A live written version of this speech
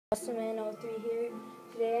AwesomeMan03 here.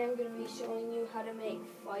 Today I'm going to be showing you how to make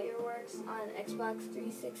fireworks on Xbox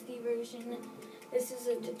 360 version. This is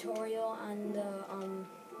a tutorial on the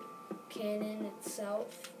cannon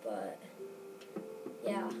itself, but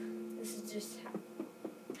yeah, this is just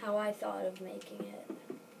how I thought of making it.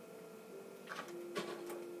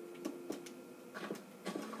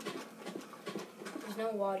 There's no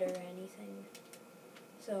water or anything,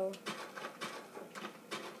 so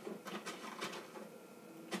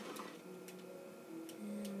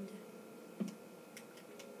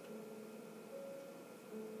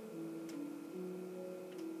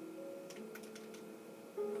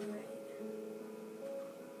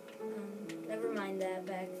never mind that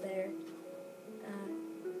back there.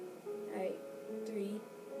 Alright, 3,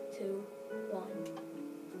 2, 1.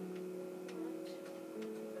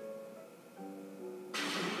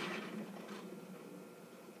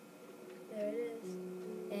 There it is.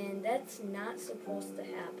 And that's not supposed to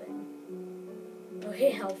happen.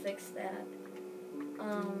 Okay, I'll fix that.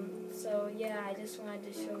 So yeah, I just wanted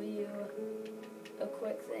to show you a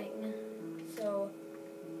quick thing. So,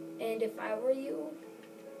 and if I were you,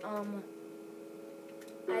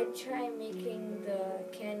 I'd try making the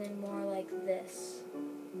cannon more like this.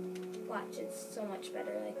 Watch, it's so much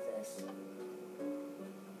better like this.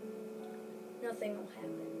 Nothing will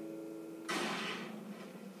happen.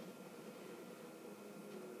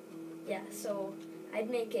 Yeah, so I'd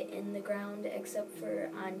make it in the ground except for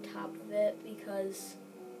on top of it, because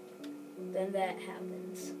then that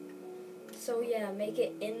happens. So yeah, make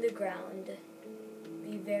it in the ground.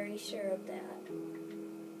 Be very sure of that,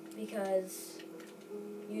 because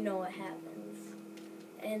you know what happens.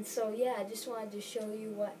 And so yeah, I just wanted to show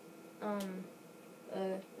you what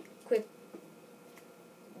a quick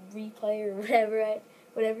replay or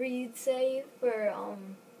whatever you'd say for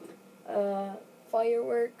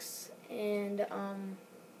fireworks. And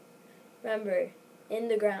remember, in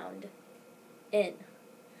the ground. In.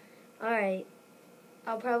 Alright,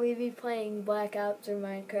 I'll probably be playing Black Ops or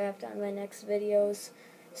Minecraft on my next videos,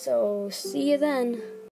 so see you then.